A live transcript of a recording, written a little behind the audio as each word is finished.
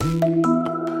I'm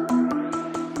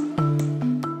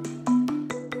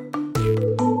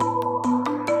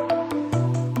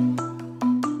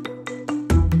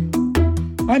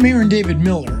Aaron David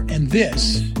Miller, and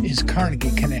this is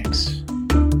Carnegie Connects.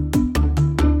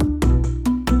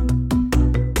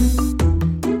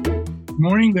 Good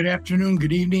morning, good afternoon,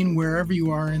 good evening, wherever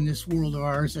you are in this world of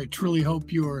ours. I truly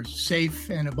hope you are safe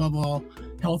and, above all,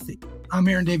 healthy. I'm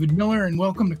Aaron David Miller, and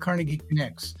welcome to Carnegie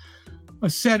Connects, a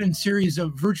set and series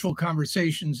of virtual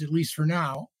conversations, at least for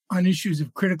now, on issues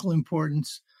of critical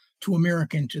importance to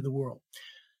America and to the world.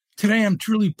 Today, I'm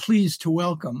truly pleased to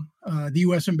welcome the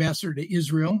U.S. Ambassador to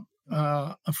Israel,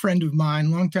 a friend of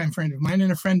mine, longtime friend of mine,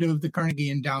 and a friend of the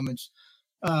Carnegie Endowments,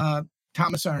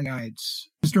 Thomas Arnaids.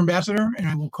 Mr. Ambassador, and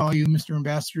I will call you Mr.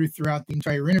 Ambassador throughout the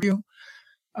entire interview.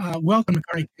 Welcome to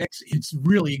Carnegie Connects. It's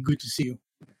really good to see you.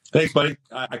 Thanks, buddy.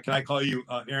 Can I call you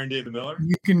Aaron David Miller?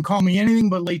 You can call me anything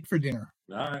but late for dinner.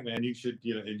 All right, man. You should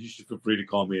feel free to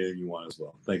call me anything you want as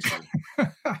well. Thanks, buddy.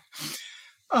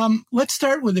 Let's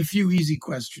start with a few easy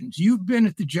questions. You've been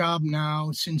at the job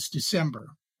now since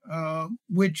December,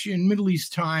 which in Middle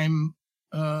East time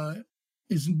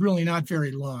is really not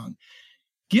very long.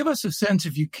 Give us a sense,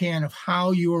 if you can, of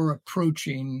how you're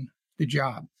approaching the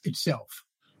job itself.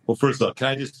 Well, first off, can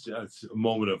I just a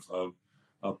moment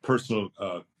of personal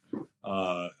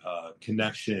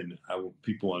connection? I want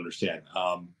people to understand.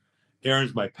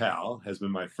 Aaron's my pal, has been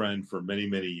my friend for many,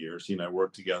 many years. He and I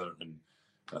worked together in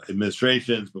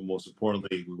administrations, but most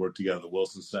importantly, we worked together at the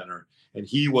Wilson Center. And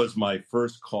he was my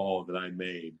first call that I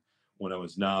made when I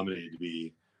was nominated to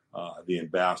be the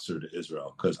ambassador to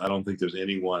Israel, because I don't think there's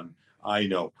anyone I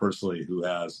know personally who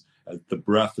has the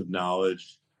breadth of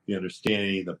knowledge, the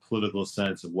understanding, the political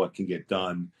sense of what can get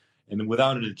done, and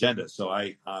without an agenda. So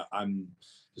I'm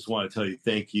just want to tell you,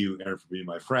 thank you, Aaron, for being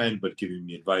my friend, but giving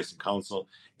me advice and counsel,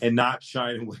 and not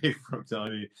shying away from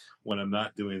telling me when I'm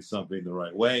not doing something the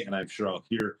right way. And I'm sure I'll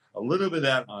hear a little bit of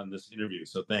that on this interview.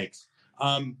 So thanks.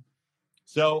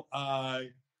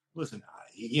 Listen,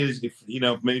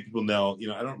 if many people know,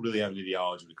 I don't really have an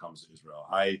ideology when it comes to Israel.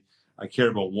 I care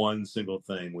about one single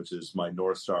thing, which is my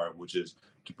North Star, which is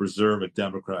to preserve a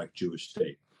democratic Jewish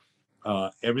state.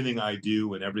 Everything I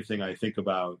do and everything I think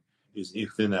about is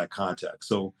within that context.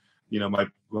 So,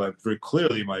 very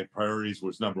clearly, my priorities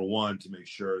was, number one, to make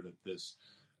sure that this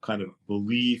kind of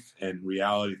belief and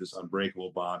reality, this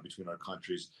unbreakable bond between our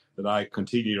countries, that I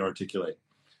continue to articulate.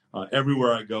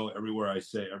 Everywhere I go, everywhere I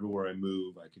say, everywhere I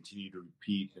move, I continue to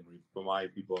repeat and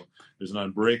remind people there's an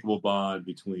unbreakable bond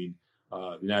between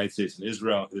the United States and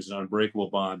Israel. There's an unbreakable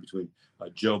bond between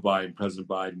Joe Biden, President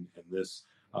Biden,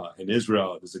 and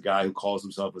Israel. There's a guy who calls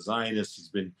himself a Zionist. He's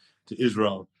been to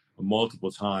Israel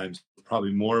multiple times,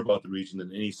 probably more about the region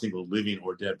than any single living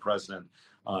or dead president.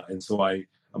 And so I'm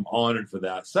honored for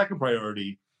that. Second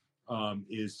priority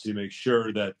is to make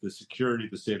sure that the security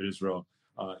of the state of Israel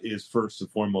is first and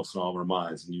foremost in all of our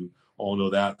minds. And you all know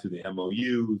that through the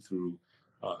MOU, through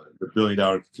the $1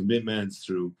 billion commitments,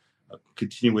 through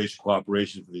continuation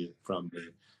cooperation from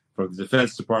the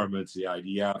Defense Department to the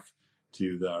IDF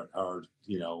to our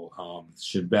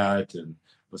Shin Bet and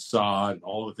Mossad and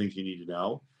all the things you need to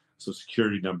know. So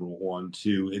security, number one.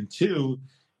 And two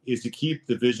is to keep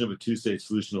the vision of a two-state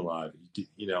solution alive.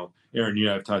 Aaron, you and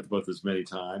I have talked about this many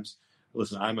times.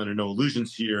 Listen, I'm under no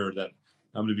illusions here that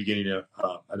I'm going to be getting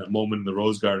a moment in the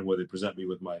Rose Garden where they present me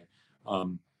with my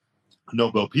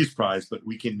Nobel Peace Prize, but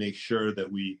we can make sure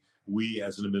that we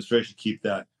as an administration keep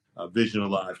that vision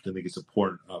alive. I think it's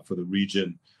important for the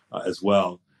region as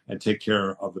well, and take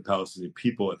care of the Palestinian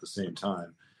people at the same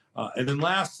time. And then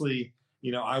lastly,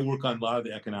 I work on a lot of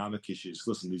the economic issues.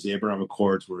 Listen, these Abraham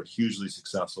Accords were hugely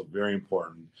successful, very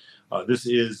important. This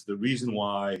is the reason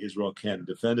why Israel can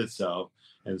defend itself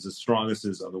and is the strongest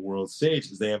of the world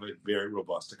stage, is they have a very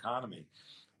robust economy.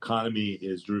 Economy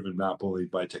is driven not only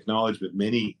by technology, but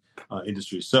many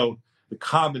industries. So the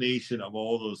combination of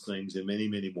all those things and many,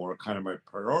 many more are kind of my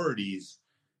priorities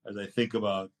as I think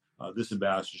about this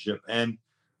ambassadorship. And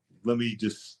let me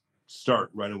just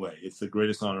start right away. It's the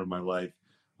greatest honor of my life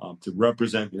to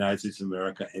represent the United States of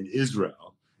America and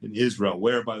Israel,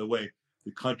 where, by the way,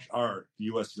 the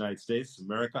U.S. United States,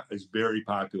 America, is very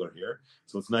popular here.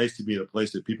 So it's nice to be in a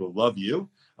place that people love you,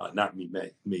 not me,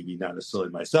 maybe not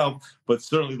necessarily myself, but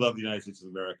certainly love the United States of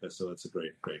America. So it's a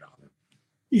great, great honor.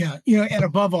 Yeah, and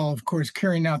above all, of course,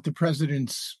 carrying out the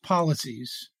president's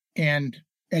policies and,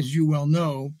 as you well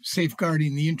know,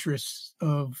 safeguarding the interests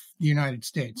of the United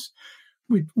States,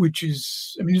 which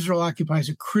is, Israel occupies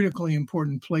a critically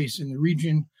important place in the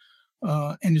region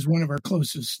and is one of our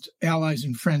closest allies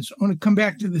and friends. I want to come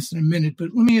back to this in a minute, but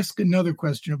let me ask another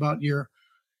question about your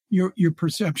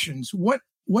perceptions. What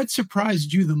what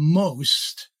surprised you the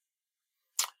most?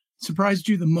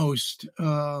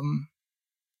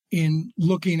 In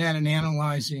looking at and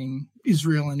analyzing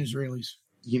Israel and Israelis?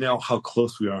 How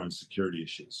close we are on security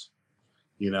issues.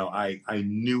 I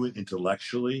knew it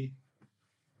intellectually.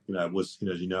 I was,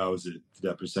 as you know, I was the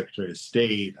Deputy Secretary of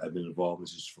State. I've been involved in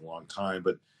this for a long time,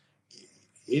 but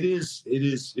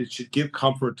it should give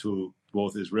comfort to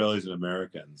both Israelis and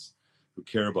Americans who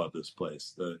care about this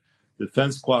place. The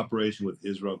defense cooperation with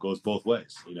Israel goes both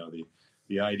ways.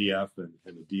 The IDF and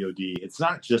the DoD. It's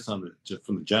not just just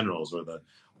from the generals or the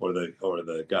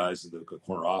guys in the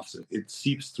corner office. It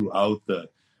seeps throughout the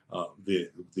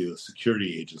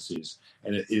security agencies,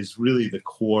 and it is really the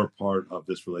core part of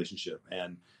this relationship.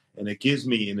 And it gives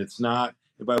me, and it's not.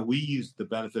 But we use the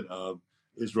benefit of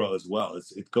Israel as well.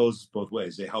 It goes both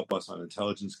ways. They help us on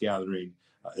intelligence gathering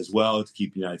as well to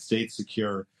keep the United States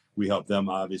secure. We help them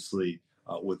obviously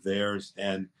with theirs.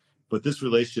 But this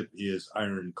relationship is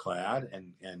ironclad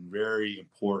and very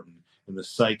important in the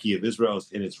psyche of Israel,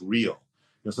 and it's real.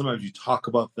 Sometimes you talk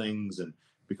about things and it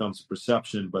becomes a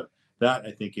perception, but that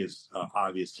I think is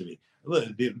obvious to me.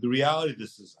 The reality of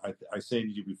this is, I was saying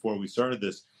to you before we started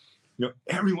this,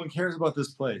 everyone cares about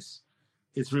this place.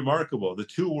 It's remarkable. The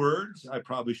two words I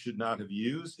probably should not have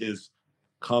used is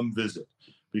 "come visit,"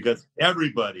 because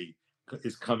everybody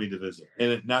is coming to visit,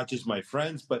 and not just my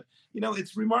friends, but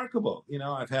it's remarkable.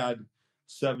 I've had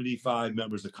 75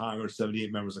 members of Congress,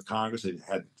 78 members of Congress. I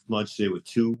had lunch today with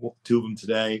two of them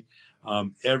today.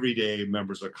 Every day,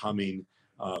 members are coming.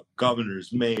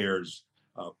 Governors, mayors,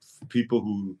 people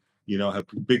who have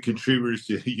big contributors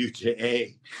to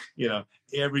UJA.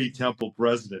 Every temple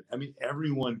president. I mean,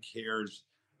 everyone cares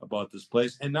about this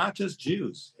place, and not just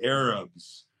Jews,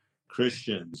 Arabs,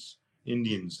 Christians,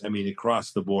 Indians. I mean,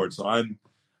 across the board. So I'm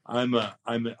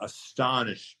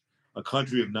astonished. A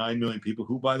country of 9 million people,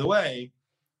 who, by the way,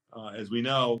 as we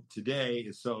know, today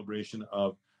is celebration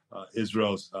of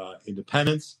Israel's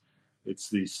independence. It's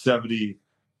the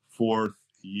 74th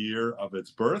year of its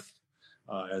birth,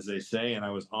 as they say, and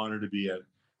I was honored to be at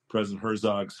President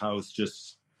Herzog's house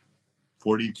just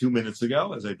 42 minutes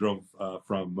ago as I drove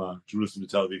from Jerusalem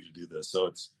to Tel Aviv to do this. So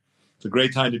it's a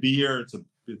great time to be here.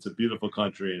 It's a beautiful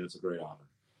country, and it's a great honor.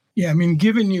 Yeah, I mean,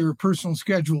 given your personal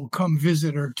schedule, "come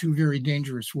visit" are two very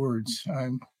dangerous words.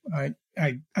 I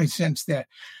sense that.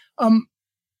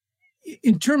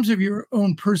 In terms of your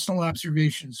own personal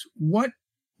observations, what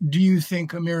do you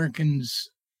think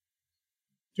Americans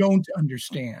don't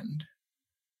understand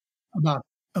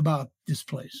about this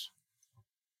place?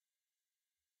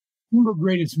 Your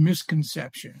greatest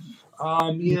misconception?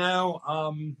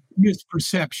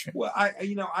 Misperception. Well,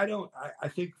 I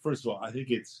think, first of all, I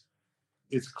think it's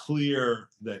clear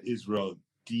that Israel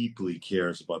deeply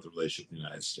cares about the relationship with the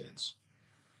United States.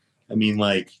 I mean,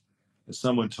 like, as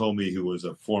someone told me who was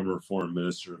a former foreign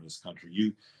minister of this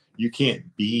country, you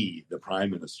can't be the prime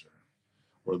minister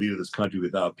or leader of this country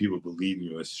without people believing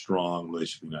you have a strong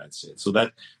relationship with the United States. So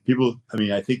that people, I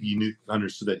mean, I think you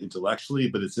understood that intellectually,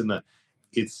 but it's in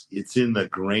the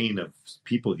grain of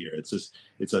people here. It's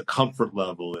a comfort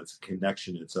level. It's a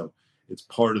connection. It's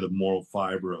part of the moral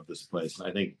fiber of this place. And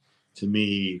I think, to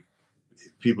me,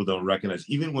 people don't recognize,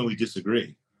 even when we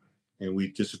disagree, and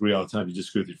we disagree all the time. You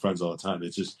disagree with your friends all the time.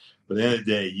 It's just, but at the end of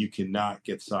the day, you cannot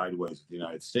get sideways with the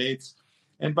United States.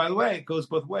 And by the way, it goes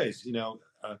both ways.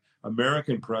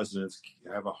 American presidents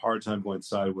have a hard time going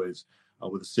sideways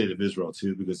with the state of Israel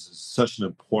too, because it's such an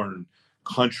important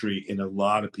country in a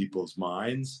lot of people's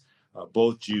minds,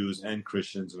 both Jews and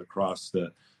Christians, and across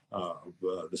the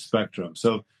spectrum.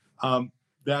 So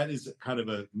that is kind of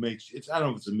I don't know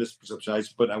if it's a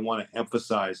misperception, but I want to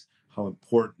emphasize how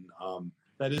important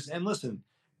that is. And listen,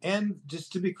 and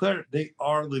just to be clear, they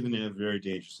are living in a very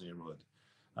dangerous neighborhood.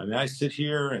 I mean, I sit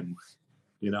here and,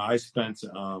 I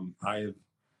have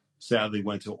sadly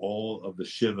went to all of the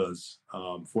shivas,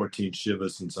 14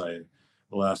 shivas since the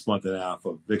last month and a half,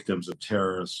 of victims of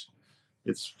terrorists.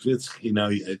 It's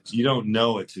you don't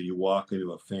know it till you walk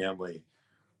into a family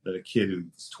that a kid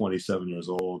who's 27 years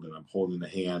old, and I'm holding the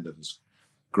hand of his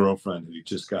girlfriend who he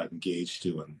just got engaged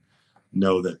to, and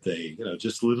know that they,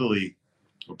 just literally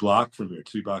a block from here,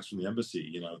 2 blocks from the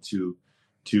embassy, two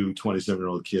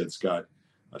 27-year-old kids got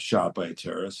shot by a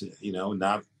terrorist,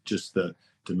 not just the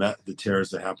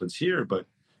terrorist that happens here, but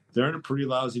they're in a pretty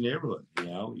lousy neighborhood.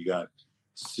 You got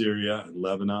Syria and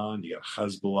Lebanon, you got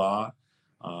Hezbollah,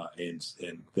 and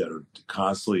that are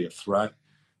constantly a threat.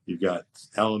 You've got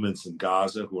elements in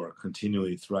Gaza who are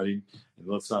continually threatening. And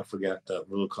let's not forget that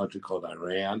little country called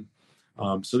Iran.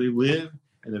 So they live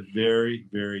in a very,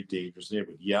 very dangerous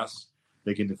neighborhood. Yes,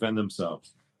 they can defend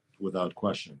themselves without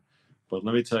question. But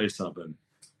let me tell you something.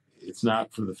 it's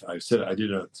not for the. I said I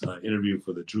did an interview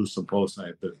for the Jerusalem Post,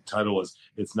 and the title was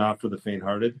 "It's Not for the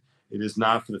Faint-Hearted." It is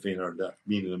not for the faint-hearted. That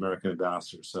being an American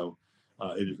ambassador, so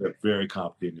it is a very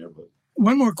complicated neighborhood.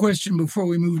 One more question before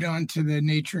we moved on to the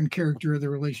nature and character of the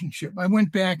relationship. I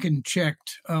went back and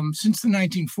checked since the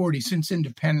 1940s, since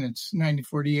independence,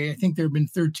 1948. I think there have been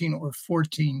 13 or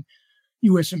 14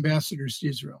 U.S. ambassadors to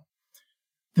Israel.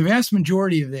 The vast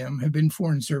majority of them have been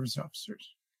foreign service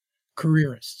officers,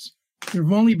 careerists. There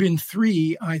have only been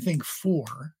 3, I think 4,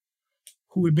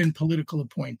 who have been political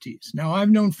appointees. Now, I've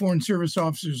known foreign service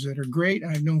officers that are great.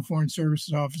 I've known foreign service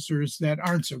officers that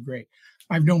aren't so great.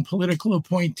 I've known political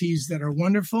appointees that are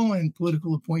wonderful and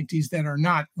political appointees that are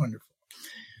not wonderful.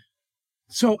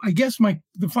 So I guess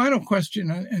the final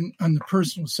question on the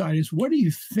personal side is, what do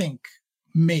you think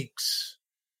makes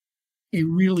a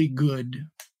really good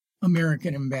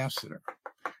American ambassador?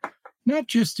 Not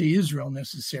just to Israel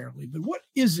necessarily, but what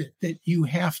is it that you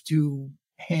have to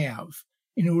have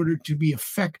in order to be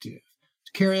effective,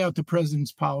 to carry out the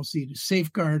president's policy, to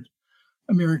safeguard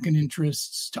American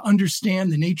interests, to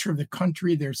understand the nature of the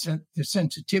country, their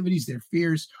sensitivities, their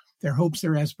fears, their hopes,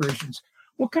 their aspirations?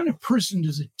 What kind of person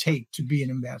does it take to be an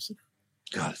ambassador?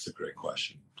 God, that's a great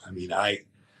question. I mean, I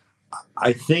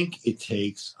think it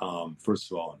takes,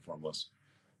 first of all and foremost,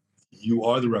 you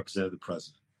are the representative of the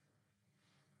president.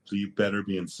 So you better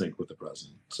be in sync with the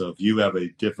president. So if you have a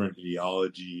different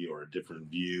ideology or a different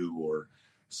view or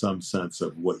some sense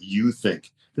of what you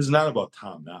think, this is not about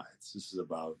Tom Nides. This is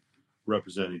about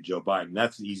representing Joe Biden.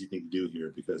 That's an easy thing to do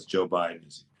here because Joe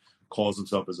Biden calls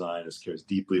himself a Zionist, cares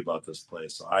deeply about this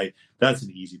place. So that's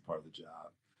an easy part of the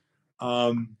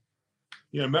job.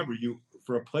 Remember,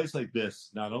 for a place like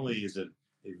this, not only is it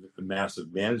a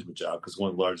massive management job because one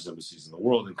of the largest embassies in the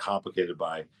world and complicated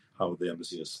by how the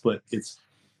embassy is split,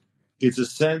 it's a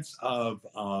sense of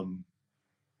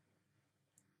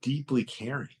deeply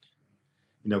caring,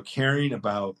 caring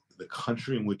about the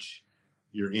country in which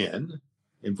you're in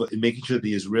and making sure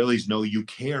the Israelis know you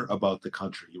care about the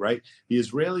country, right? The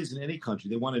Israelis in any country,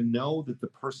 they want to know that the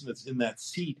person that's in that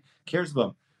seat cares about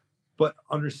them, but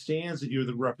understands that you're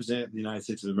the representative of the United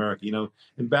States of America.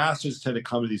 Ambassadors tend to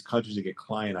come to these countries and get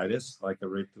clientitis, like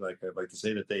I'd like to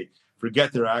say, that they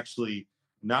forget they're actually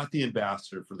not the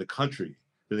ambassador for the country.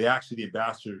 They're actually the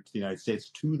ambassador to the United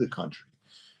States to the country.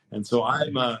 And so I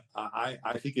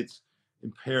think it's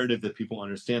imperative that people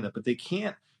understand that, but they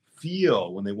can't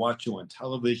feel when they watch you on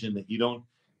television that you don't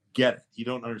get it. You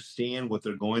don't understand what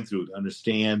they're going through, to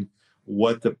understand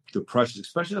what the pressures,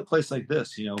 especially in a place like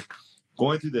this,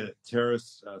 going through the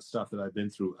terrorist stuff that I've been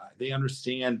through. They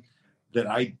understand that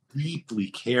I deeply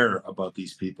care about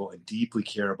these people and deeply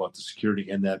care about the security,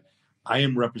 and that I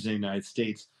am representing the United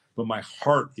States, but my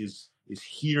heart is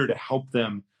here to help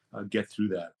them get through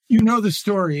that. You know the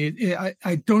story.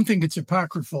 I don't think it's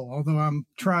apocryphal, although I'm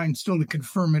trying still to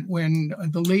confirm it. When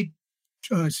the late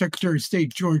Secretary of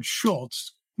State George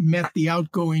Shultz met the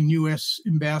outgoing U.S.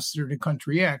 ambassador to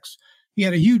country X, he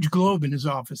had a huge globe in his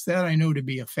office. That I know to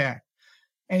be a fact.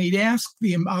 And he'd ask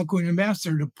the outgoing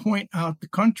ambassador to point out the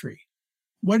country.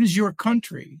 What is your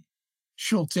country?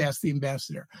 Shultz asked the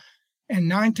ambassador. And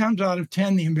 9 times out of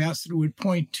 10, the ambassador would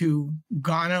point to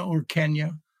Ghana or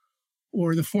Kenya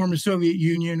or the former Soviet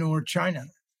Union or China.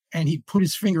 And he'd put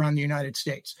his finger on the United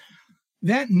States.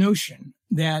 That notion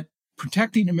that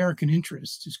protecting American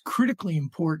interests is critically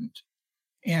important,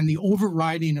 and the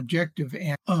overriding objective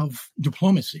of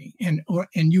diplomacy and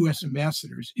U.S.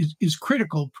 ambassadors is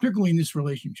critical, particularly in this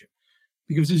relationship.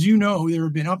 Because as you know, there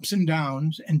have been ups and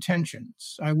downs and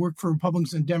tensions. I worked for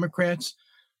Republicans and Democrats,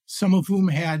 some of whom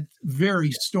had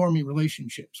very stormy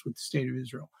relationships with the state of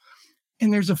Israel.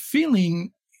 And there's a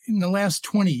feeling in the last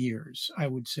 20 years, I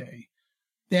would say,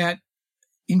 that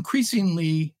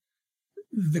increasingly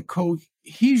the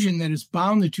cohesion that has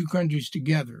bound the two countries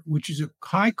together, which is a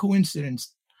high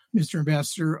coincidence, Mr.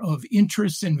 Ambassador, of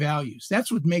interests and values.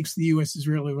 That's what makes the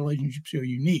U.S.-Israeli relationship so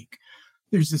unique.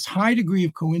 There's this high degree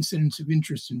of coincidence of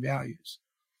interests and values,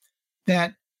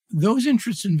 that those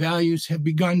interests and values have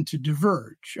begun to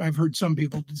diverge. I've heard some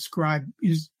people describe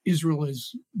Israel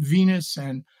as Venus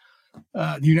and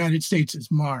the United States as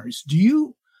Mars. Do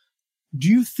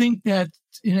you think that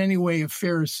in any way a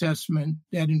fair assessment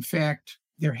that, in fact,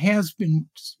 there has been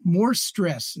more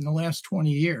stress in the last 20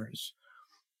 years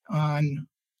on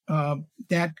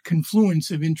that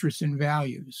confluence of interests and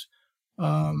values,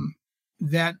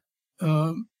 that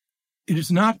it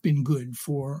has not been good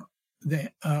for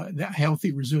that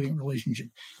healthy, resilient relationship?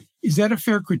 Is that a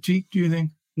fair critique, do you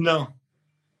think? No,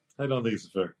 I don't think it's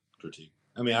a fair critique.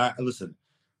 I mean, listen,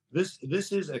 this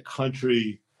is a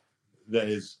country that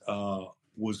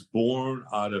was born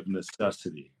out of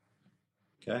necessity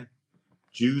Okay,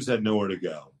 Jews had nowhere to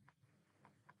go.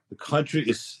 The country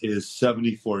is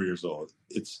 74 years old.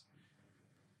 It's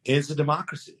a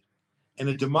democracy, and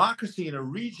a democracy in a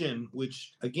region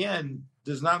which, again,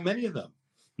 there's not many of them.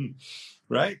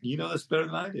 Right? You know this better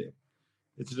than I do.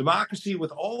 It's a democracy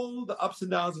with all the ups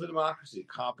and downs of a democracy.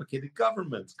 Complicated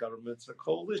governments. Governments are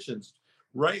coalitions.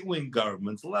 Right-wing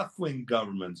governments, left-wing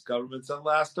governments, governments that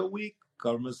last a week,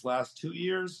 governments last 2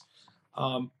 years.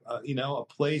 A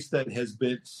place that has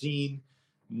been seen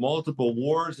multiple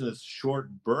wars in its short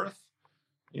birth.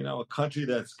 A country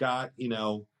that's got,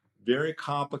 very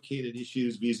complicated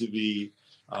issues vis-a-vis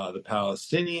the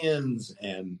Palestinians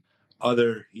and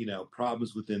other,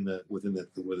 problems within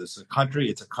this country.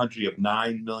 It's a country of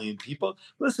 9 million people.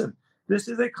 Listen, this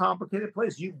is a complicated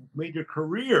place. You've made your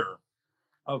career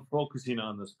of focusing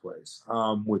on this place,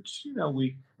 which,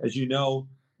 as you know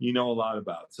a lot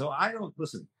about. So I don't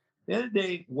listen. At the end of the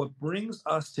day, what brings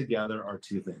us together are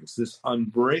two things: this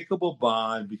unbreakable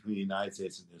bond between the United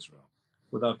States and Israel,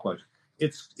 without question.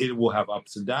 It will have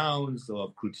ups and downs. There'll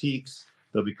have critiques.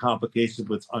 There'll be complications,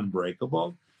 but it's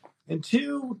unbreakable. And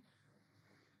two,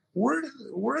 we're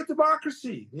a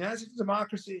democracy. The United States is a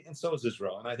democracy, and so is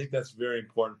Israel. And I think that's very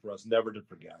important for us never to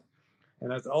forget.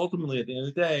 And that's ultimately, at the end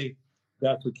of the day,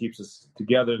 that's what keeps us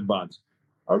together in bonds.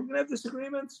 Are we going to have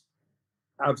disagreements?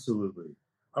 Absolutely.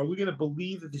 Are we going to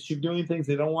believe that they're doing things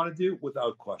they don't want to do?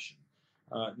 Without question.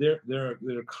 They're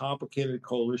a complicated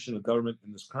coalition of government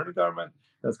in this current government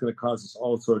that's going to cause us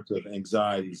all sorts of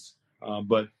anxieties.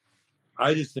 But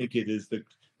I just think it is the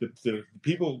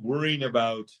people worrying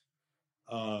about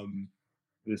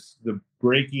the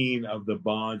breaking of the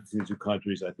bonds between two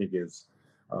countries, I think is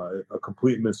a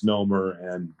complete misnomer.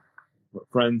 And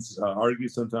friends argue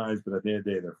sometimes, but at the end of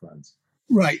the day, they're friends.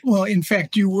 Right. Well, in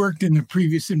fact, you worked in the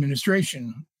previous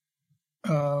administration, the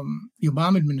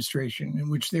Obama administration, in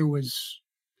which there was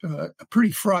a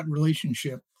pretty fraught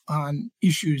relationship on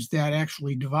issues that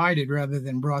actually divided rather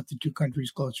than brought the two countries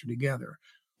closer together.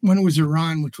 One was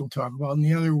Iran, which we'll talk about, and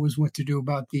the other was what to do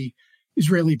about the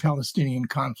Israeli-Palestinian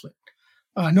conflict.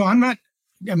 No, I'm not.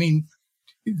 I mean,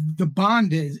 the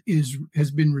bond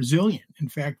has been resilient. In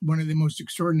fact, one of the most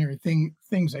extraordinary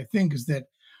things I think is that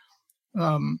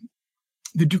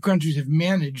the two countries have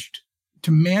managed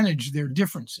to manage their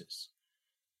differences.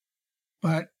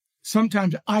 But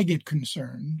sometimes I get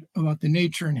concerned about the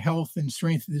nature and health and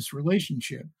strength of this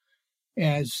relationship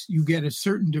as you get a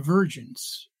certain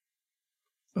divergence,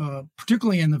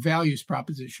 particularly in the values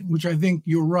proposition, which I think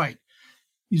you're right,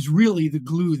 is really the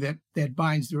glue that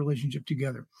binds the relationship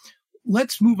together.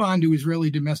 Let's move on to Israeli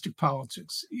domestic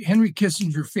politics. Henry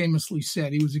Kissinger famously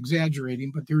said, he was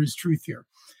exaggerating, but there is truth here,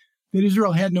 that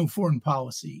Israel had no foreign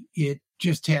policy. It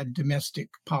just had domestic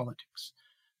politics.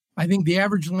 I think the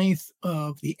average length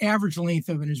of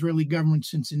an Israeli government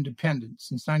since independence,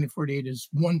 since 1948, is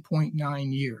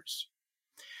 1.9 years.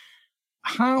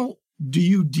 How do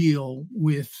you deal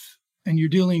with, and you're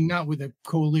dealing not with a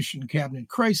coalition cabinet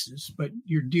crisis, but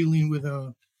you're dealing with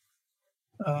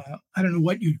I don't know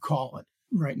what you'd call it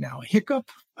right now, a hiccup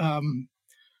in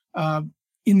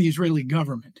the Israeli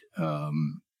government,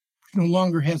 no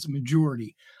longer has a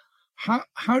majority.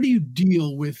 How do you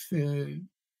deal with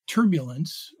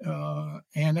turbulence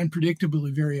and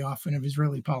unpredictability very often of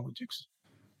Israeli politics?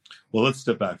 Well, let's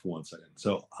step back for 1 second.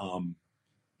 So I'm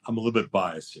a little bit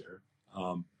biased here.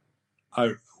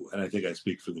 I think I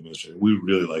speak for the administration. We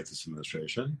really like this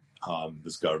administration,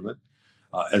 this government.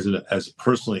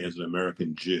 Personally, as an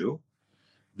American Jew,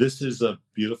 this is a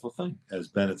beautiful thing, as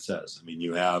Bennett says. I mean,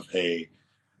 you have a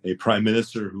prime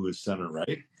minister who is center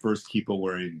right, first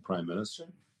keep-a-wearing prime minister,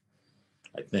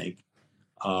 I think.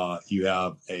 You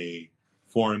have a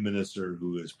foreign minister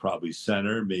who is probably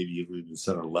center, maybe even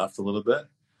center left a little bit.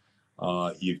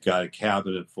 You've got a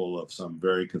cabinet full of some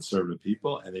very conservative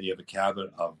people, and then you have a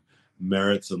cabinet of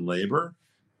Meretz and Labor,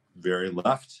 very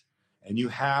left, and you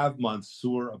have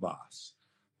Mansour Abbas,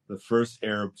 the first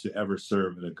Arab to ever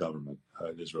serve in a government,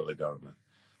 an Israeli government.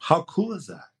 How cool is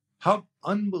that? How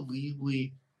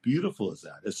unbelievably beautiful is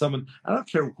that? As someone, I don't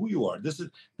care who you are. This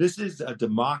is a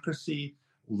democracy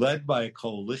led by a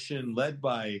coalition, led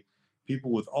by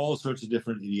people with all sorts of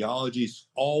different ideologies,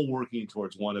 all working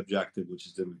towards one objective, which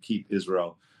is to keep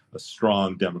Israel a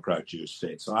strong democratic Jewish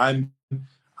state. So I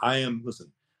am.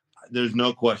 Listen, there's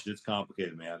no question it's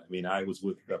complicated, man. I mean, I was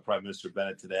with Prime Minister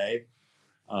Bennett today,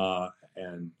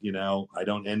 and I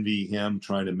don't envy him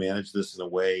trying to manage this in a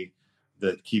way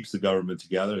that keeps the government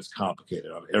together. It's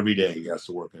complicated. Every day he has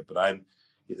to work it. But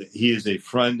he is a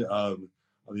friend of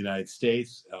the United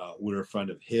States. We're a friend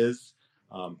of his.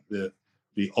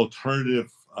 The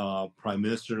alternative prime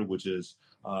minister, which is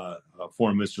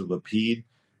Foreign Minister Lapid.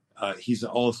 He's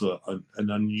also an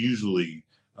unusually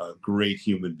great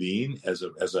human being as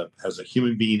a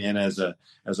human being and as a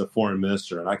foreign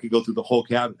minister. And I could go through the whole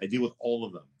cabinet. I deal with all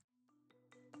of them.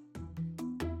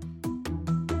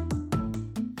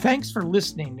 Thanks for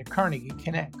listening to Carnegie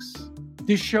Connects.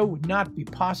 This show would not be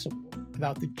possible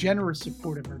without the generous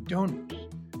support of our donors.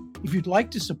 If you'd like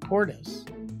to support us,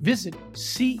 visit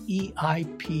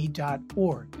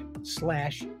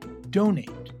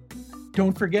ceip.org/donate.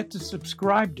 Don't forget to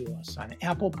subscribe to us on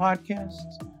Apple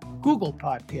Podcasts, Google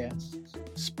Podcasts,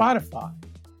 Spotify,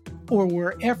 or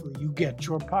wherever you get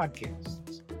your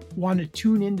podcasts. Want to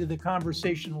tune into the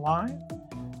conversation live?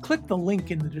 Click the link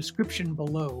in the description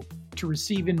below to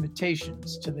receive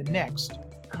invitations to the next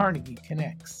Carnegie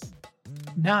Connects.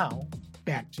 Now,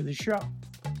 back to the show.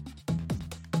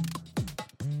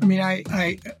 I mean,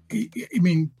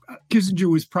 Kissinger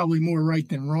was probably more right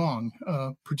than wrong,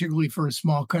 particularly for a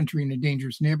small country in a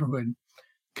dangerous neighborhood.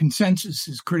 Consensus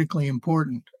is critically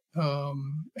important.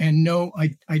 And no,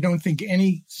 I don't think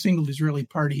any single Israeli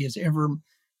party has ever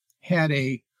had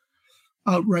a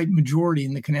outright majority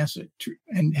in the Knesset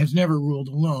and has never ruled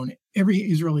alone. Every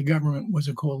Israeli government was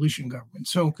a coalition government.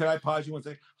 So, can I pause you one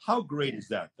second? How great is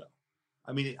that, though?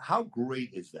 I mean, how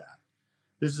great is that?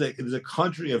 This is a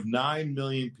country of 9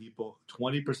 million people.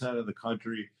 20% of the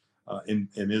country in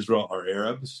Israel are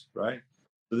Arabs, right?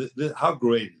 How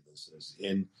great this is,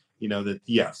 and that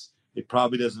yes, it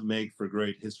probably doesn't make for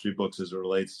great history books as it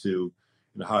relates to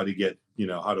how to get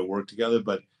how to work together,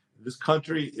 but this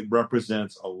country, it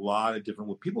represents a lot of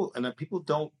different people, and people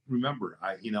don't remember.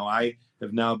 I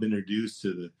have now been introduced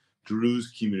to the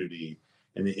Druze community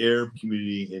and the Arab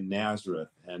community in Nazareth,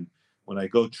 and when I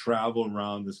go travel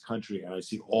around this country and I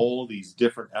see all these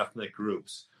different ethnic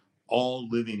groups, all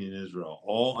living in Israel,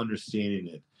 all understanding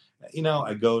it, it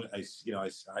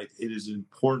is an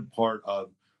important part of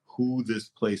who this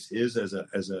place is as a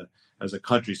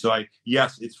country. So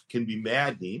yes, it can be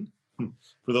maddening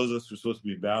for those of us who are supposed to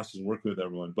be ambassadors and working with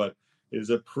everyone, but it is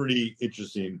a pretty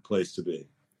interesting place to be.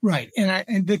 Right.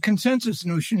 And the consensus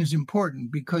notion is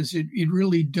important because it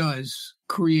really does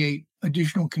create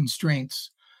additional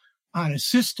constraints on a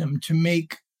system to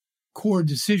make core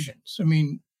decisions. I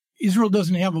mean, Israel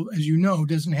doesn't have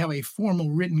a formal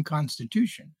written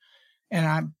constitution. And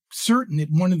I'm certain that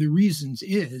one of the reasons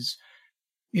is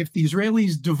if the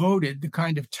Israelis devoted the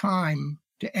kind of time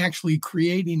to actually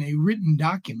creating a written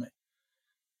document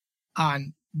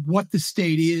on what the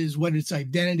state is, what its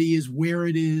identity is, where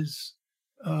it is,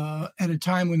 at a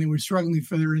time when they were struggling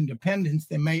for their independence,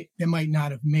 they might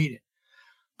not have made it.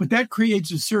 But that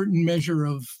creates a certain measure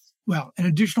of, an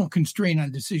additional constraint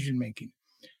on decision making.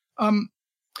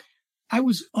 I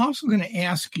was also going to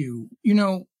ask you,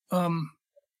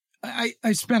 I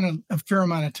spent a fair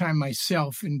amount of time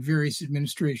myself in various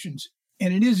administrations,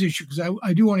 and it is issue because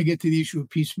I do want to get to the issue of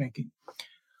peacemaking.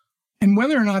 And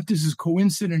whether or not this is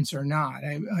coincidence or not,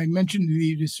 I mentioned to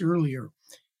you this earlier,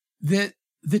 that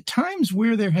the times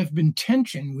where there have been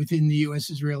tension within the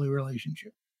U.S.-Israeli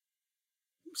relationship,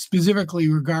 specifically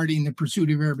regarding the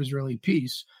pursuit of Arab-Israeli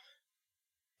peace,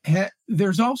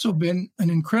 there's also been an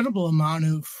incredible amount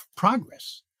of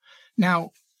progress.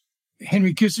 Now,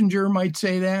 Henry Kissinger might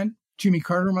say that, Jimmy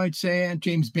Carter might say that,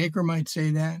 James Baker might say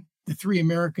that, the three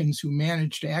Americans who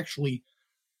managed to actually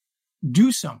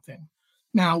do something.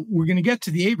 Now, we're going to get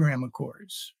to the Abraham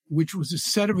Accords, which was a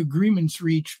set of agreements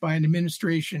reached by an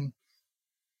administration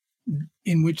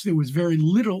in which there was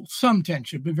some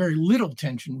tension, but very little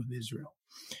tension with Israel.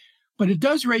 But it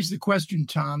does raise the question,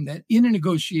 Tom, that in a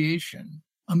negotiation,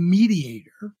 a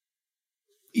mediator,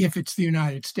 if it's the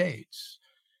United States,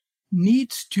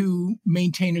 needs to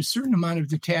maintain a certain amount of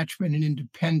detachment and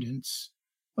independence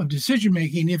of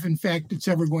decision-making if, in fact, it's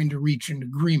ever going to reach an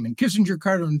agreement. Kissinger,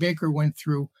 Carter, and Baker went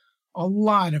through a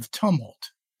lot of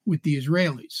tumult with the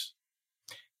Israelis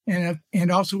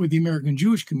and also with the American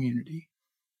Jewish community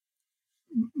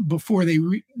before they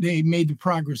made the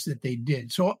progress that they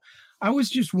did. So I was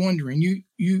just wondering,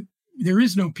 there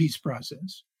is no peace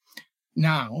process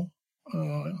now,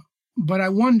 but I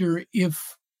wonder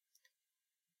if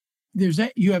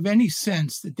you have any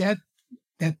sense that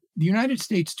the United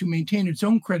States, to maintain its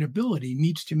own credibility,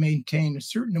 needs to maintain a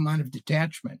certain amount of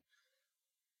detachment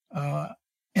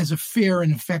as a fair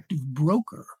and effective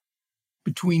broker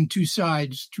between two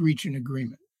sides to reach an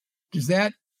agreement. Does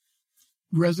that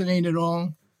resonate at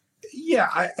all? Yeah,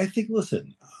 I think,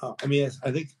 listen, I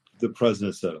think the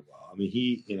president said it well. I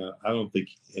mean, I don't think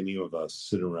any of us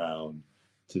sit around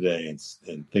today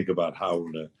and think about how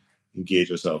we're going to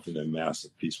engage ourselves in a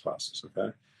massive peace process,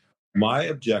 okay? My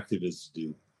objective is to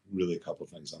do really a couple of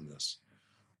things on this.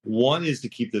 One is to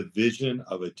keep the vision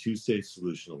of a two-state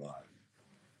solution alive.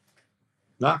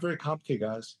 Not very complicated,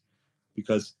 guys,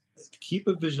 because to keep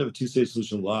a vision of a two-state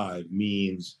solution alive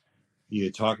means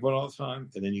you talk about it all the time,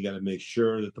 and then you got to make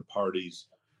sure that the parties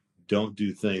don't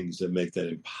do things that make that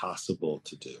impossible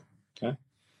to do. Okay,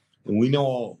 and we know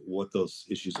all what those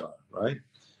issues are, right?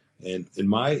 And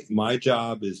my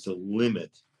job is to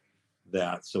limit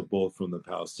that. So both from the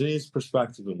Palestinians'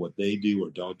 perspective and what they do or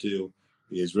don't do,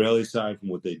 the Israeli side from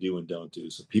what they do and don't do,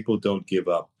 so people don't give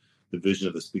up the vision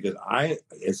of this. Because I,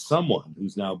 as someone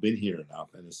who's now been here enough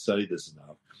and has studied this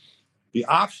enough, the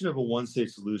option of a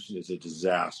one-state solution is a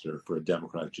disaster for a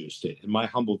democratic Jewish state, in my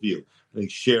humble view. I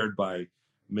think shared by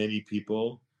many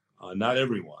people, not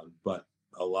everyone, but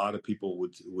a lot of people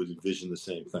would envision the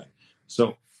same thing.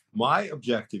 So my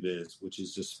objective is, which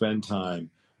is to spend time,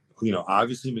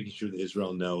 obviously making sure that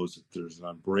Israel knows that there's an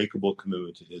unbreakable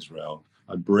commitment to Israel,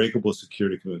 unbreakable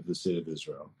security commitment to the state of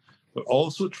Israel, but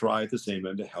also try at the same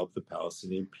time to help the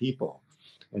Palestinian people.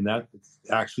 And that's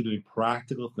actually doing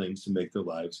practical things to make their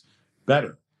lives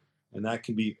better. And that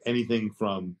can be anything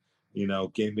from,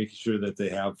 making sure that they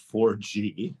have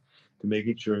 4G to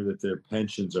making sure that their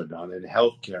pensions are done and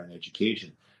healthcare and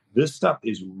education. This stuff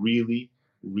is really,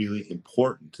 really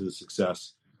important to the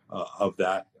success of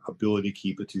that ability to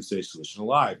keep a two-state solution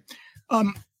alive.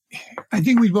 I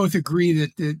think we both agree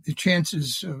that the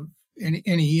chances of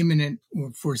any imminent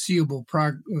or foreseeable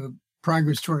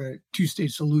progress toward a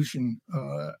two-state solution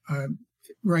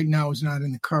right now is not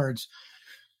in the cards.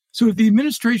 So if the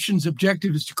administration's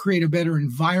objective is to create a better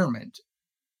environment,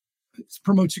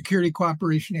 promote security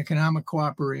cooperation, economic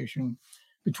cooperation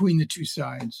between the two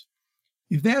sides,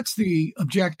 if that's the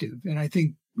objective, and I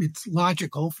think it's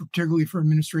logical, particularly for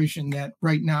administration that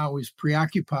right now is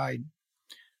preoccupied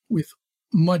with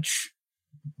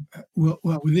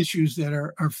with issues that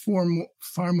are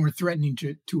far more threatening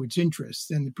to its interests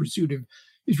than the pursuit of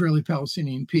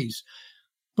Israeli-Palestinian peace.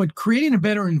 But creating a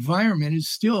better environment is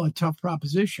still a tough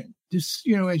proposition. This,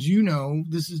 as you know,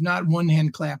 this is not one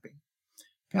hand clapping.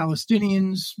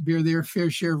 Palestinians bear their fair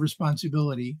share of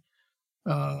responsibility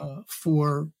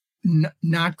for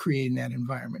not creating that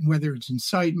environment, whether it's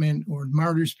incitement or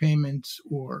martyrs' payments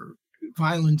or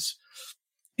violence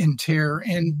and terror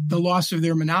and the loss of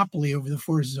their monopoly over the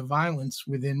forces of violence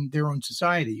within their own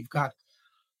society.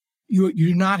 You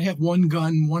do not have one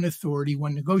gun, one authority,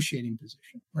 one negotiating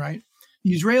position, right?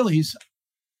 The Israelis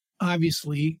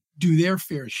obviously do their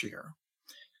fair share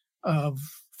of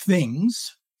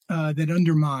things that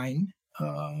undermine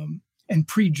and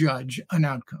prejudge an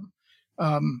outcome.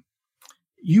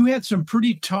 You had some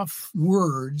pretty tough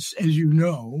words, as you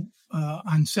know,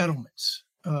 on settlements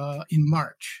in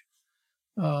March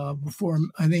before,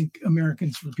 I think,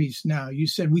 Americans for Peace Now. You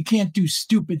said we can't do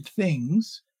stupid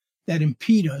things that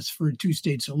impede us for a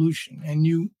two-state solution. And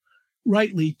you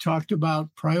rightly talked about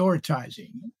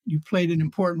prioritizing. You played an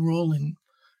important role in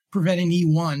preventing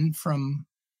E1 from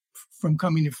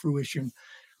coming to fruition.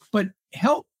 But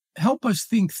help us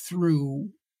think through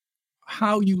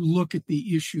how you look at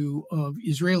the issue of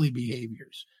Israeli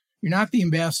behaviors. You're not the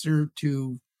ambassador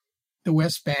to the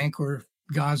West Bank or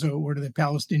Gaza or to the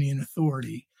Palestinian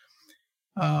Authority.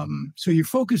 So you're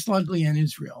focused largely on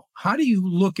Israel. How do you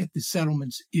look at the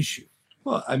settlements issue?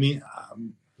 Well, I mean,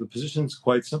 the position is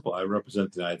quite simple. I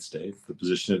represent the United States. The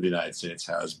position of the United States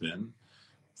has been,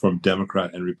 from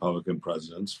Democrat and Republican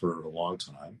presidents for a long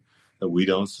time, that we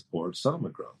don't support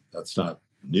settlement growth. That's not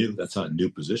new. That's not a new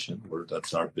position.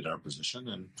 That's been our position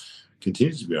and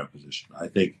continues to be our position. I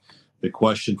think the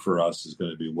question for us is going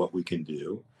to be what we can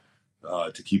do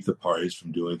to keep the parties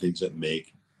from doing things that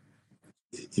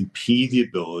impede the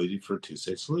ability for a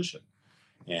two-state solution.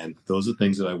 And those are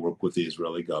things that I work with the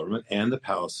Israeli government and the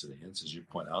Palestinians. As you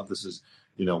point out, this is,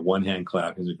 one hand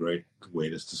clapping is a great way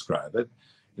to describe it.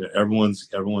 Everyone's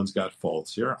got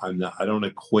faults here. I don't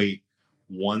equate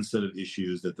one set of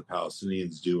issues that the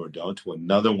Palestinians do or don't to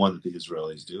another one that the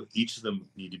Israelis do. Each of them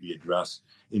need to be addressed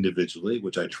individually,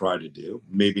 which I try to do.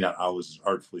 Maybe not always as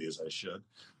artfully as I should,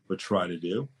 but try to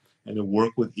do, and to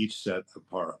work with each set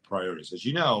of priorities. As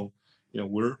you know,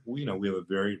 we have a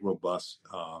very robust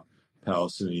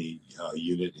Palestinian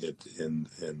unit in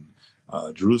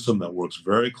Jerusalem that works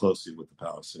very closely with the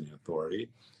Palestinian Authority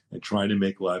and trying to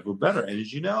make life better. And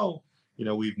as you know,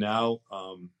 we've now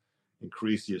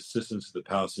increased the assistance to the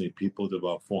Palestinian people to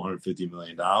about $450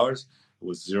 million. It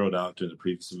was zeroed out during the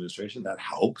previous administration. That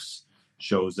helps,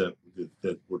 shows that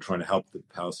we're trying to help the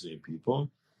Palestinian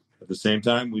people. At the same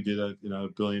time, we did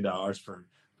 $1 billion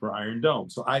for Iron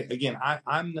Dome. So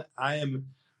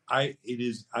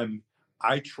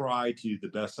I try to do the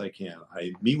best I can.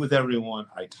 I meet with everyone.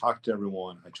 I talk to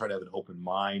everyone. I try to have an open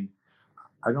mind.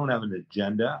 I don't have an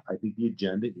agenda. I think the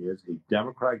agenda is a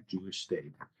democratic Jewish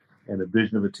state and a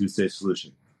vision of a two-state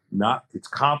solution. It's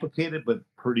complicated, but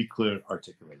pretty clear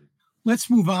articulated. Let's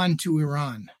move on to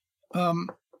Iran.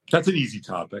 That's an easy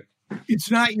topic.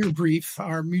 It's not your brief.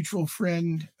 Our mutual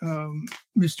friend,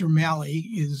 Mr. Malley,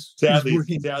 is sadly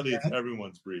working. Sadly, it's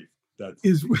everyone's brief.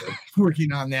 Is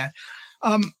working on that.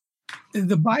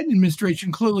 The Biden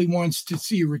administration clearly wants to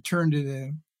see a return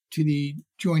to the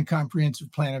Joint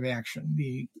Comprehensive Plan of Action,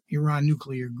 the Iran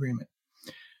nuclear agreement.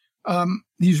 The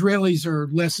Israelis are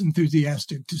less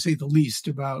enthusiastic, to say the least,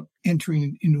 about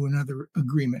entering into another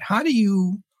agreement. How do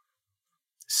you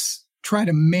try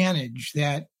to manage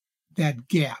that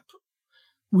gap,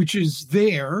 which is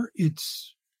there?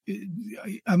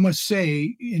 I must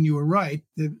say, and you were right,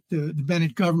 the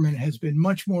Bennett government has been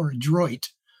much more adroit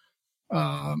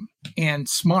and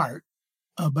smart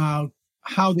about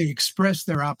how they express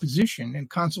their opposition, and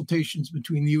consultations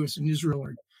between the U.S. and Israel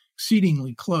are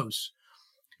exceedingly close.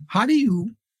 How do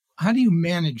you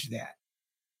manage that?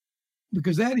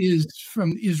 Because that is,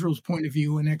 from Israel's point of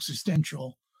view, an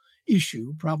existential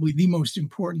issue, probably the most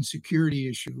important security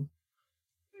issue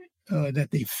that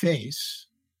they face.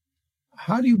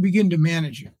 How do you begin to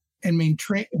manage it and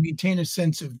maintain a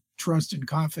sense of trust and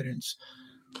confidence?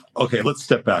 Okay, let's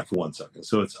step back for 1 second.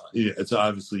 So it's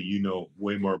obviously, you know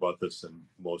way more about this than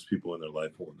most people in their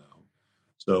life will know.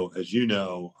 So as you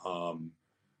know,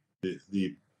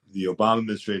 the Obama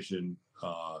administration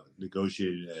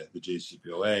negotiated at the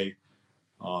JCPOA.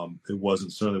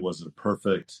 It certainly wasn't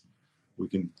perfect. We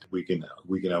can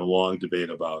have a long debate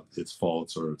about its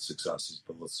faults or its successes,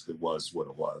 but it was what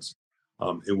it was.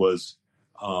 It was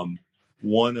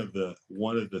one of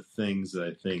the things that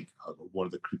I think one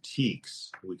of the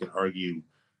critiques, we can argue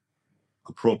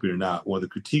appropriate or not, one of the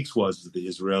critiques was that the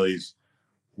Israelis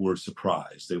were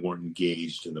surprised. They weren't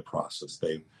engaged in the process.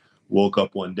 They woke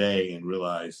up one day and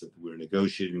realized that we were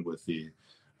negotiating with the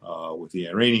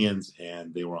Iranians,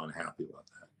 and they were unhappy about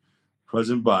that.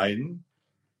 President Biden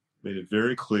made it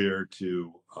very clear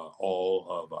to all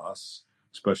of us,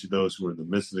 especially those who were in the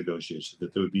midst of negotiations,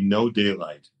 that there would be no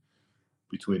daylight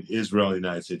between Israel and the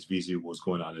United States vis-a-vis what was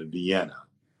going on in Vienna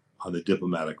on the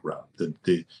diplomatic route,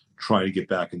 the trying to get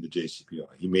back into JCPOA.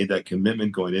 He made that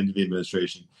commitment going into the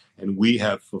administration, and we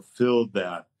have fulfilled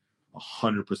that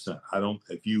 100%. I don't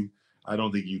think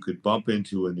you could bump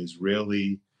into an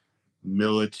Israeli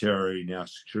military national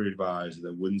security advisor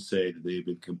that wouldn't say that they've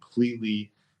been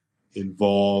completely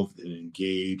involved and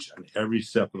engaged on every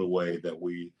step of the way that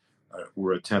we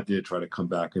were attempting to try to come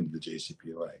back into the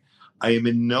JCPOA. I am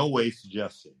in no way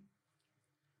suggesting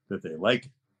that they like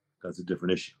it. That's a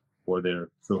different issue, or they're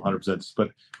still 100%.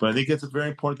 But I think that's a very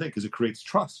important thing because it creates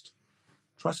trust.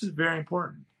 Trust is very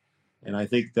important. And I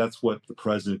think that's what the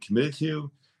president committed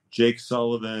to. Jake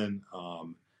Sullivan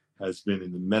has been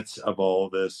in the midst of all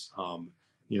of this.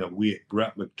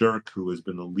 Brett McDurk, who has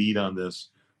been the lead on this,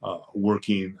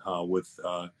 working with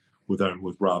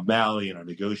Rob Malley and our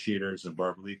negotiators and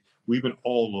Barbara Lee. We've been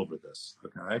all over this.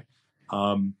 Okay.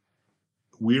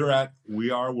 We are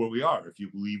where we are. If you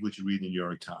believe what you read in the New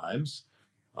York Times,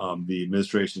 the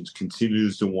administration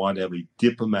continues to want to have a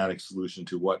diplomatic solution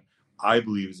to what I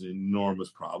believe is an enormous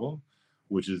problem,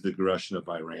 which is the aggression of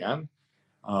Iran.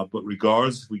 But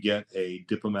regardless, if we get a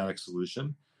diplomatic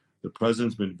solution, the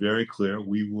president's been very clear,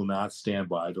 we will not stand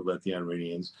by to let the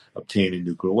Iranians obtain a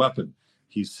nuclear weapon.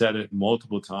 He's said it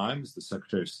multiple times. The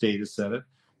Secretary of State has said it.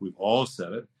 We've all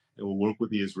said it. And we'll work with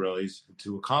the Israelis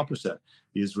to accomplish that.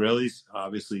 The Israelis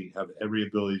obviously have every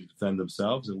ability to defend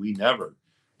themselves, and we never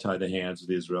tie the hands of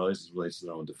the Israelis as it relates to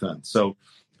their own defense. So,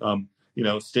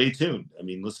 stay tuned. I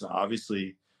mean, listen,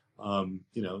 obviously,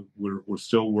 we're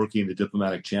still working the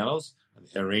diplomatic channels.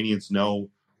 The Iranians know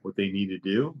what they need to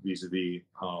do vis-a-vis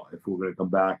if we're going to come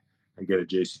back and get a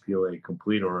JCPOA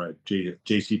complete or a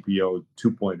JCPOA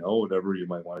 2.0, whatever you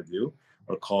might want to do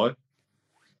or call it.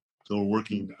 So we're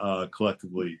working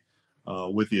collectively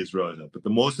with the Israelis. But the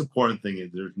most important thing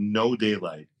is there's no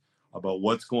daylight about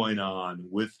what's going on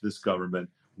with this government,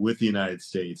 with the United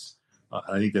States.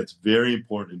 I think that's very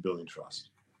important in building trust.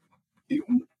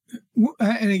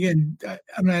 And again,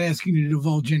 I'm not asking you to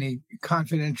divulge any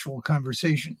confidential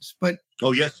conversations, but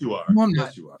oh, yes, you are. No, I'm yes,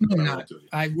 not. You are. No, I'm not.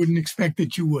 I wouldn't expect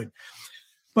that you would.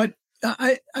 But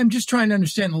I'm just trying to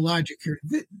understand the logic here.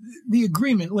 The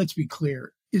agreement, let's be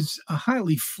clear, is a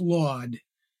highly flawed,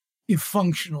 if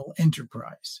functional,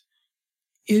 enterprise.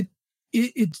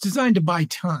 It's designed to buy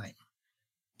time.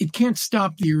 It can't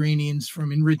stop the Iranians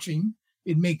from enriching.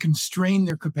 It may constrain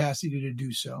their capacity to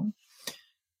do so.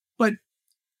 But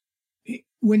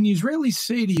when the Israelis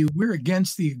say to you, we're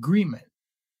against the agreement,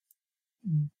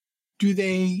 do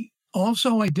they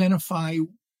also identify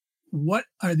what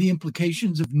are the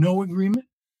implications of no agreement?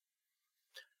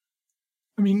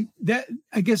 I mean,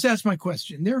 I guess that's my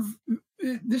question.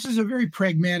 This is a very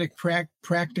pragmatic,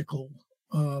 practical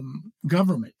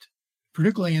government,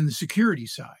 particularly on the security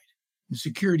side, the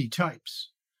security types.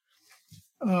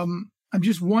 I'm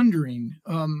just wondering,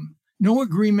 no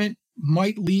agreement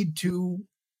might lead to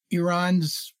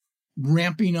Iran's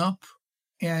ramping up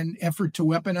an effort to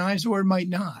weaponize, or it might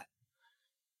not.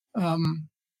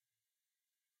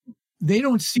 They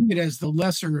don't see it as the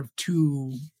lesser of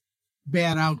two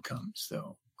bad outcomes,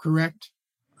 though, correct?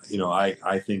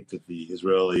 I think that the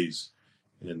Israelis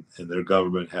and their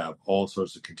government have all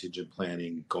sorts of contingent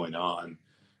planning going on.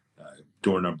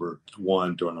 Door number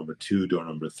one, door number two, door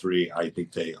number three. I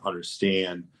think they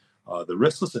understand the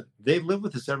risk. Listen, they live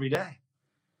with this every day,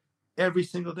 every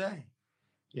single day.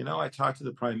 I talked to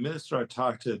the Prime Minister. I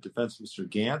talked to Defense Minister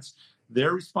Gantz.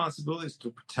 Their responsibility is to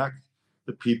protect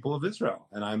the people of Israel,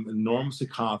 and I'm enormously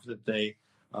confident they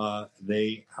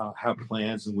have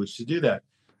plans in which to do that.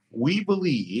 We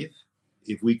believe,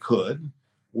 if we could,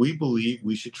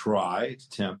 we should try to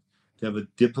attempt to have a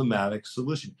diplomatic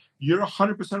solution. You're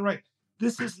 100% right.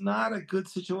 This is not a good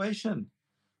situation.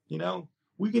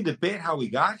 We can debate how we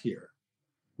got here.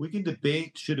 We can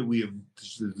debate should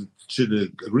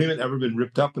the agreement ever been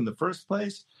ripped up in the first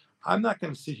place. I'm not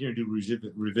going to sit here and do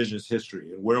revisionist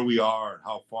history and where we are and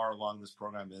how far along this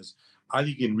program is. I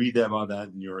think you can read about that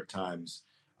in the New York Times.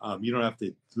 You don't have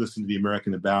to listen to the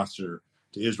American ambassador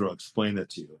to Israel explain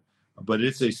that to you. But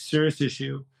it's a serious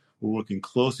issue. We're working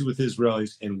closely with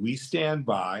Israelis, and we stand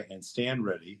by and stand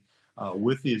ready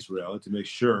with Israel to make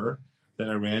sure that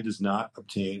Iran does not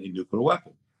obtain a nuclear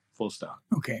weapon. Full stop.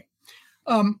 Okay.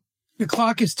 The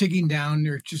clock is ticking down.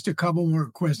 There are just a couple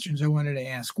more questions I wanted to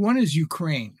ask. One is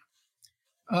Ukraine.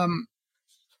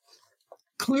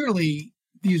 Clearly,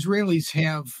 the Israelis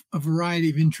have a variety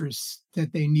of interests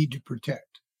that they need to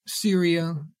protect.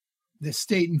 Syria, the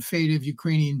state and fate of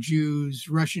Ukrainian Jews,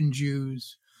 Russian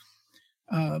Jews,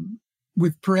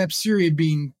 with perhaps Syria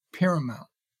being paramount.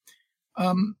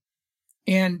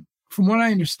 And from what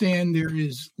I understand, there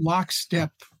is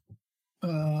lockstep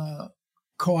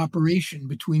cooperation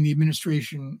between the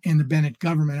administration and the Bennett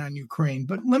government on Ukraine.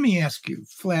 But let me ask you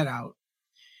flat out,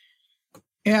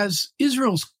 as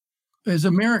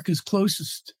America's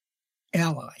closest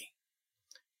ally,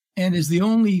 and as the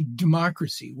only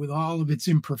democracy with all of its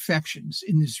imperfections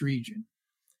in this region,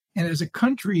 and as a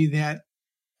country that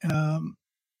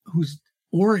whose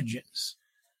origins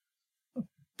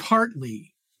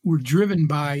partly were driven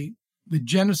by the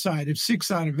genocide of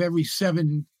 6 out of every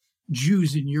 7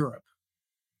 Jews in Europe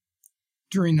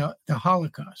during the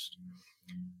Holocaust,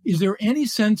 is there any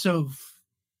sense of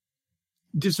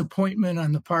disappointment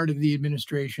on the part of the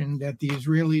administration that the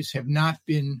Israelis have not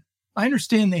been? I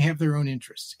understand they have their own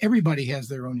interests. Everybody has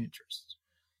their own interests.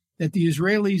 That the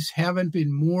Israelis haven't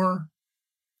been more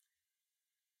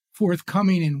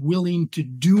forthcoming and willing to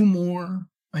do more.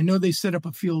 I know they set up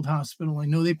a field hospital. I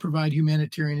know they provide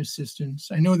humanitarian assistance.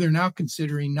 I know they're now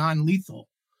considering non-lethal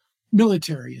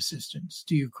military assistance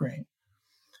to Ukraine.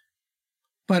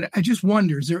 But I just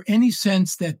wonder, is there any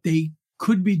sense that they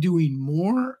could be doing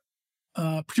more,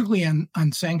 particularly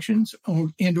on sanctions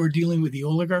or dealing with the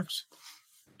oligarchs?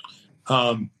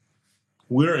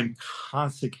 We're in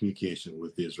constant communication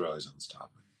with the Israelis on this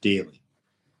topic, daily,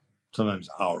 sometimes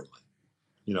hourly.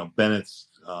 Bennett's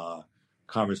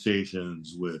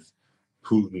conversations with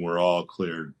Putin were all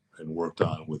cleared and worked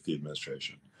on with the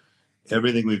administration.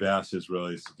 Everything we've asked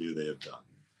Israelis to do, they have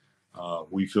done.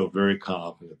 We feel very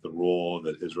confident that the role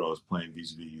that Israel is playing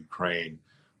vis-a-vis Ukraine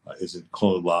is in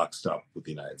close lockstep with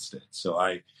the United States. So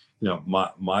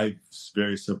my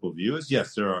very simple view is,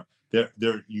 yes,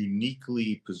 they're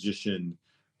uniquely positioned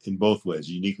in both ways,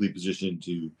 uniquely positioned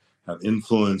to have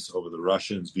influence over the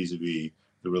Russians vis-a-vis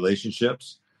the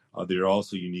relationships. They're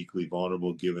also uniquely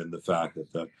vulnerable given the fact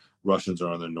that the Russians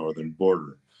are on the northern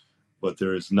border. But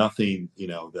there is nothing,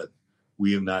 that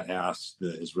we have not asked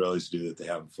the Israelis to do that they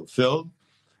haven't fulfilled.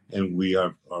 And we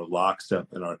are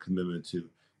lockstep in our commitment to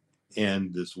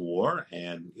end this war.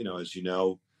 And, as you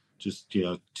know, just,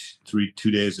 2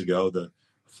 days ago, the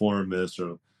foreign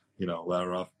minister,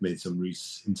 Lavrov made some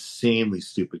insanely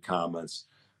stupid comments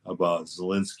about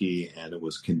Zelensky, and it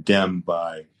was condemned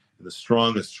by in the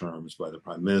strongest terms by the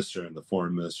prime minister and the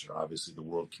foreign minister, obviously the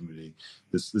world community.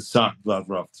 This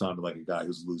Lavrov sounded like a guy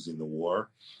who's losing the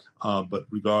war. But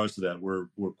regardless of that, we're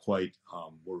quite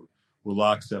we're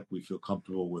lockstep. We feel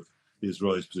comfortable with the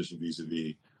Israelis' position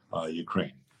vis-a-vis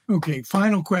Ukraine. Okay,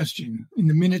 final question in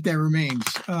the minute that remains.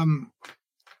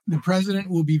 The president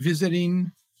will be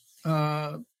visiting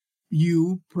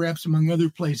you, perhaps among other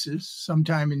places,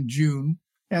 sometime in June.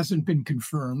 Hasn't been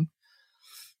confirmed.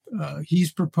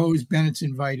 He's proposed, Bennett's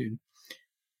invited.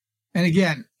 And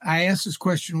again, I asked this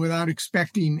question without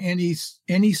expecting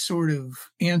any sort of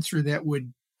answer that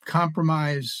would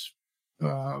compromise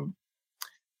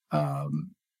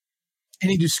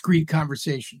any discrete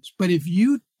conversations. But if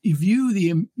you,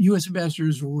 the U.S.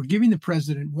 ambassadors, were giving the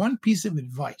president one piece of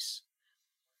advice,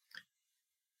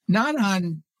 not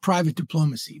on private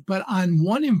diplomacy, but on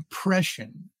one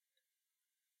impression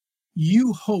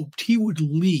you hoped he would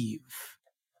leave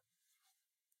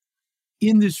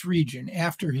in this region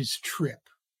after his trip,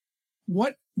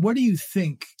 what do you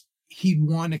think he'd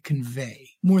want to convey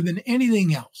more than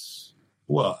anything else?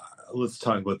 Well, let's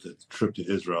talk about the trip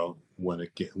to Israel when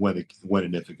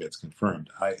and if it gets confirmed.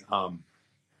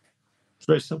 It's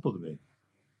very simple to me.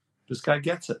 This guy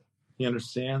gets it. He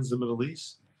understands the Middle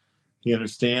East. He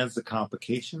understands the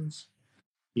complications.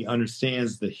 He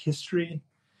understands the history.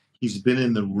 He's been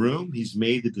in the room. He's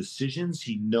made the decisions.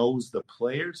 He knows the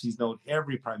players. He's known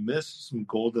every prime minister from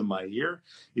Golda Meir.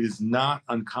 It is not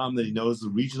uncommon that he knows the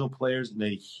regional players in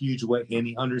a huge way, and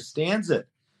he understands it.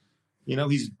 You know,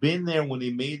 he's been there when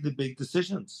he made the big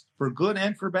decisions, for good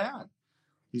and for bad.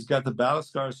 He's got the battle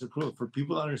scars to prove. For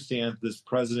people to understand this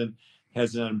president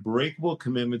has an unbreakable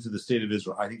commitment to the state of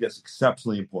Israel. I think that's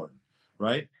exceptionally important,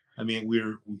 right? I mean,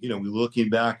 we're looking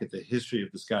back at the history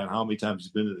of this guy and how many times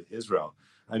he's been to Israel.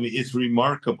 I mean, it's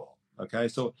remarkable. Okay,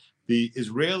 so the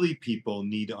Israeli people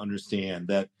need to understand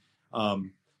that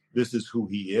this is who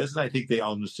he is, and I think they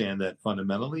all understand that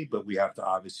fundamentally. But we have to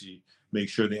obviously make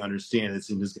sure they understand it's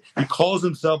in his. He calls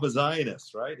himself a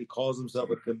Zionist, right? He calls himself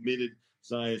a committed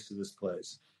Zionist to this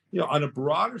place. You know, on a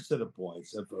broader set of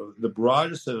points, the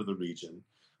broader set of the region,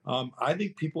 I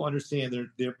think people understand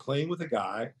they're playing with a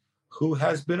guy who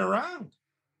has been around.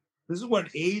 This is when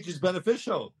age is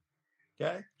beneficial.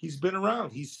 Okay, he's been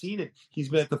around. He's seen it. He's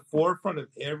been at the forefront of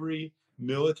every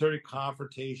military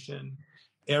confrontation,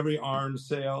 every arms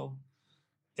sale,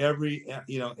 every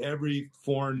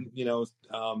foreign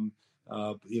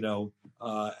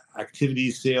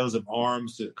activities, sales of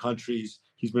arms to countries.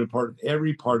 He's been a part of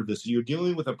every part of this. So you're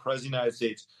dealing with a president of the United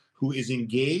States who is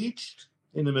engaged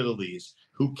in the Middle East,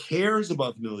 who cares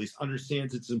about the Middle East,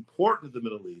 understands it's important to the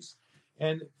Middle East.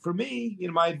 And for me,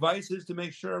 my advice is to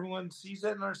make sure everyone sees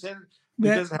that and understands it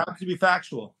doesn't have to be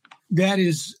factual. That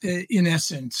is, in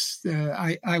essence,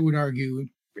 I would argue,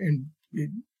 in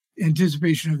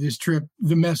anticipation of this trip,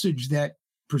 the message that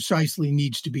precisely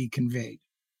needs to be conveyed.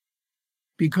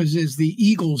 Because as the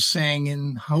Eagles sang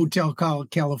in Hotel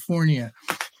California,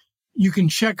 you can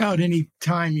check out any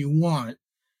time you want,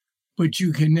 but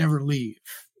you can never leave.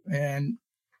 And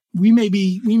we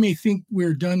may think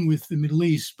we're done with the Middle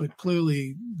East, but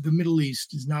clearly the Middle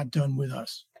East is not done with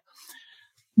us.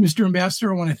 Mr.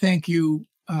 Ambassador, I want to thank you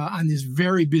on this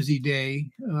very busy day.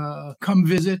 Come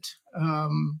visit. By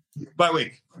the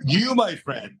way, you, my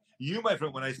friend,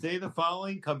 when I say the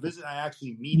following, come visit, I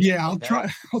actually mean it. Yeah, I'll try.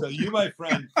 So you, my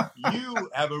friend, you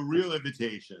have a real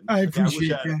invitation. I appreciate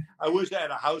that. I wish I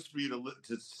had a house for you to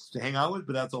hang out with,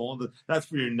 but that's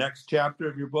for your next chapter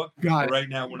of your book. Got it. Right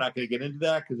now, we're not going to get into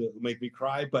that because it will make me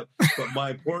cry. But my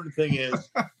important thing is,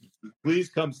 please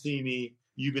come see me.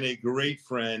 You've been a great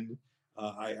friend.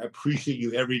 I appreciate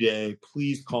you every day.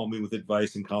 Please call me with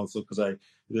advice and counsel because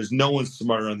there's no one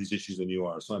smarter on these issues than you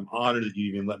are. So I'm honored that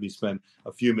you even let me spend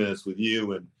a few minutes with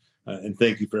you, and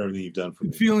thank you for everything you've done for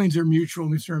me. Feelings are mutual,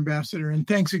 Mr. Ambassador, and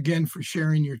thanks again for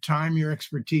sharing your time, your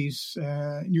expertise,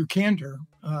 your candor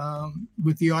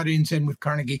with the audience and with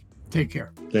Carnegie. Take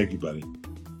care. Thank you, buddy.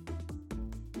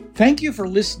 Thank you for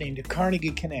listening to Carnegie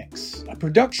Connects, a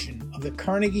production of the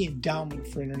Carnegie Endowment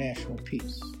for International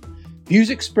Peace. Views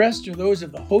expressed are those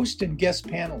of the host and guest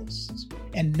panelists,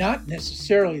 and not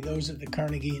necessarily those of the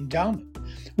Carnegie Endowment,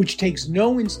 which takes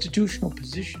no institutional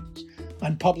positions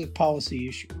on public policy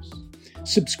issues.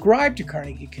 Subscribe to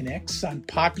Carnegie Connects on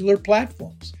popular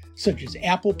platforms such as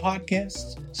Apple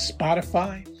Podcasts,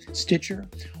 Spotify, Stitcher,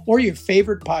 or your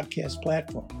favorite podcast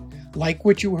platform. Like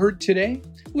what you heard today?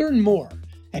 Learn more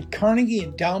at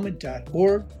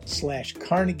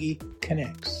carnegieendowment.org/Carnegie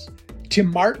Connects. Tim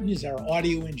Martin is our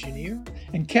audio engineer,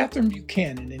 and Catherine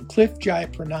Buchanan and Cliff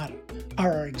Jayapranada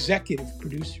are our executive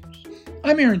producers.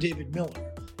 I'm Aaron David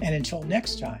Miller, and until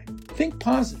next time, think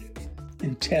positive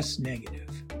and test negative.